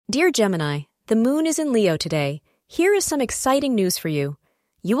Dear Gemini, the moon is in Leo today. Here is some exciting news for you.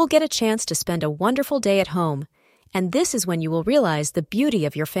 You will get a chance to spend a wonderful day at home, and this is when you will realize the beauty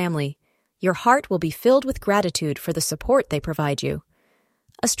of your family. Your heart will be filled with gratitude for the support they provide you.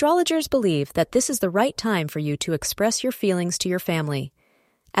 Astrologers believe that this is the right time for you to express your feelings to your family.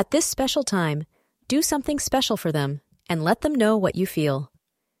 At this special time, do something special for them and let them know what you feel.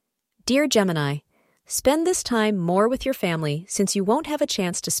 Dear Gemini, spend this time more with your family since you won't have a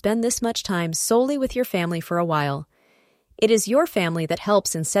chance to spend this much time solely with your family for a while. It is your family that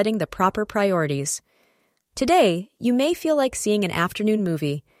helps in setting the proper priorities. Today, you may feel like seeing an afternoon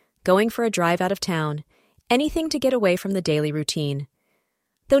movie, going for a drive out of town, anything to get away from the daily routine.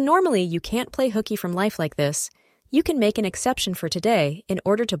 Though normally you can't play hooky from life like this, you can make an exception for today in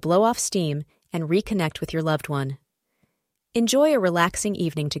order to blow off steam and reconnect with your loved one. Enjoy a relaxing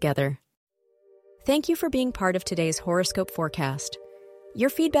evening together. Thank you for being part of today's horoscope forecast. Your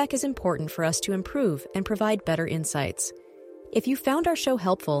feedback is important for us to improve and provide better insights. If you found our show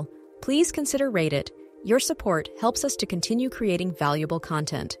helpful, please consider rate it. Your support helps us to continue creating valuable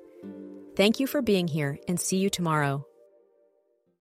content. Thank you for being here and see you tomorrow.